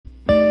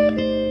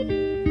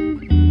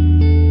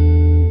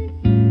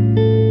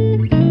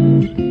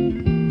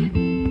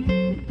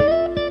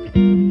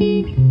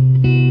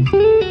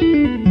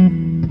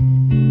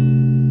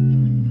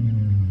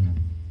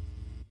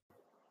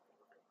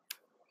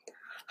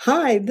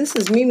Hi, this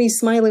is Mimi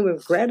Smiley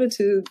with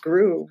Gratitude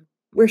Groove.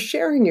 We're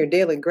sharing your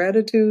daily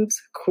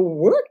gratitudes,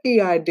 quirky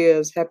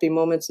ideas, happy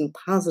moments, and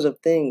positive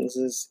things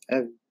is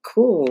a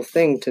cool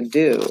thing to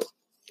do.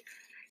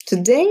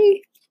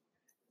 Today,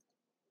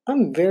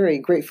 I'm very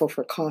grateful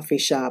for coffee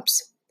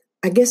shops.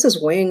 I guess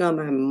it's weighing on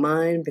my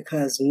mind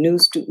because new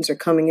students are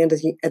coming into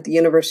at the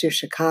University of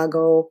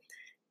Chicago,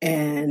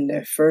 and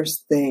the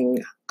first thing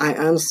I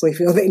honestly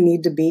feel they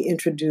need to be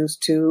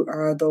introduced to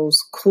are those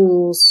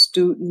cool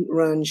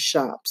student-run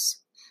shops.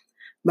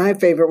 My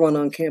favorite one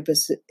on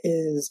campus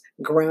is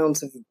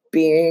Grounds of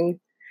Being,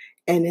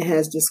 and it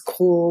has this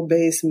cool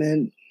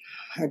basement,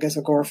 I guess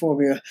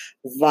agoraphobia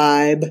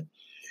vibe,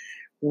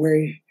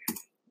 where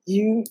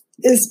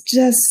it's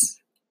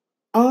just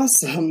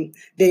awesome.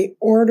 They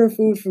order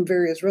food from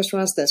various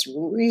restaurants that's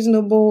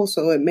reasonable,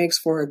 so it makes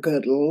for a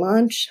good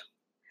lunch.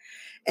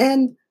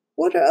 And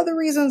what are other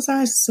reasons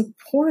I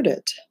support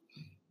it?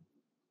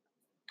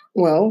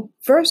 Well,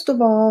 first of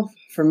all,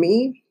 for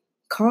me,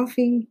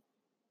 coffee,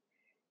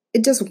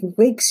 it just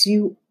wakes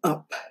you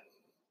up.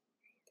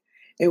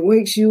 It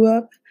wakes you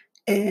up,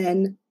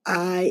 and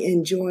I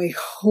enjoy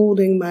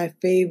holding my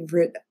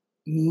favorite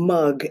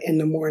mug in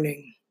the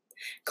morning,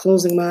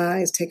 closing my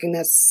eyes, taking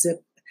that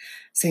sip,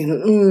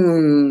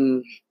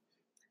 saying,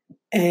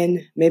 And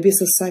maybe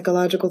it's a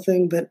psychological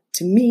thing, but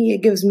to me,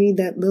 it gives me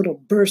that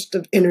little burst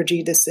of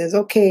energy that says,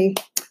 okay,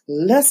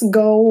 let's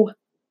go.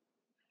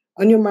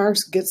 On your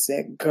marks, get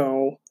set,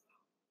 go.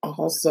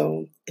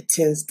 Also, it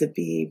tends to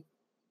be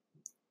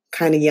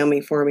kind of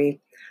yummy for me.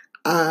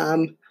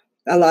 A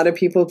lot of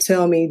people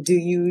tell me, do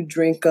you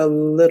drink a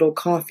little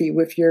coffee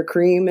with your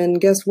cream? And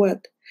guess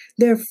what?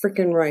 They're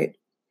freaking right,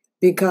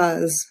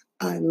 because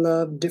I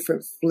love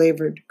different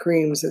flavored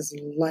creams. It's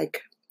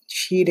like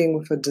cheating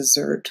with a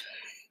dessert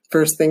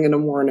first thing in the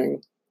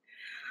morning.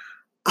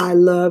 I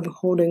love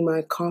holding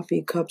my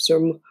coffee cups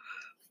or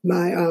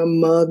my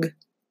mug,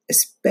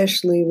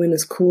 especially when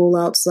it's cool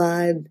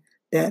outside,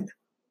 that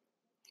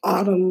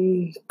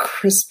autumn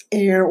crisp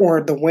air,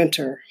 or the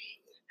winter.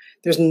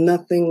 There's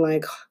nothing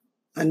like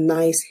a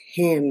nice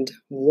hand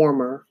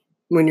warmer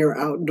when you're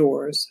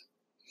outdoors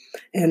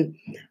and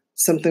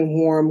something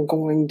warm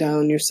going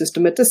down your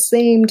system at the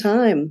same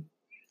time.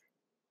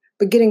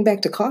 But getting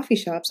back to coffee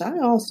shops, I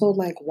also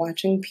like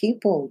watching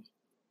people.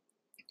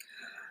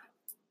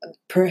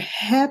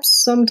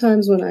 Perhaps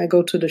sometimes when I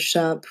go to the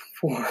shop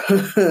for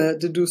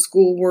to do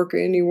schoolwork or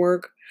any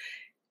work,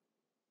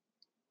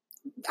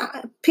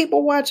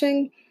 people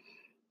watching,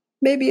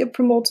 maybe it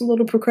promotes a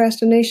little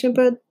procrastination,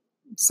 but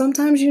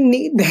sometimes you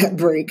need that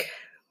break.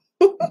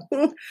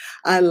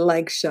 I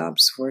like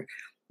shops for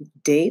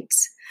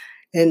dates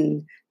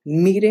and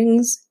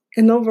meetings.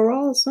 And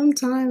overall,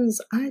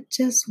 sometimes I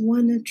just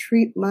want to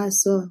treat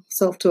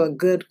myself to a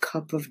good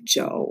cup of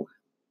joe.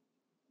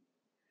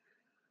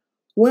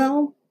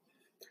 Well,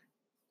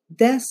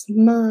 that's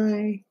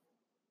my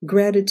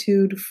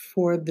gratitude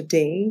for the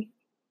day.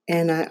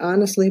 And I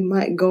honestly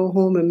might go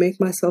home and make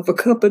myself a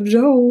cup of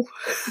joe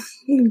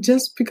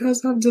just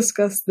because I've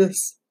discussed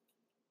this.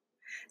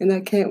 And I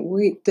can't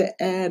wait to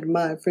add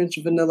my French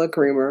vanilla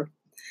creamer.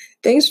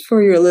 Thanks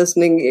for your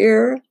listening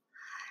ear.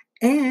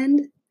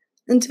 And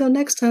until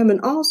next time. And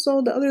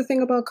also, the other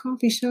thing about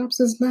coffee shops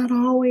is not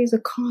always a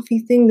coffee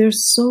thing.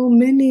 There's so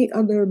many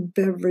other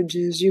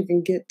beverages you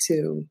can get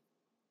to.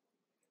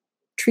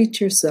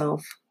 Treat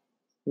yourself,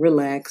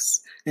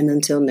 relax, and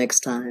until next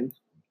time.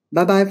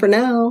 Bye-bye for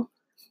now.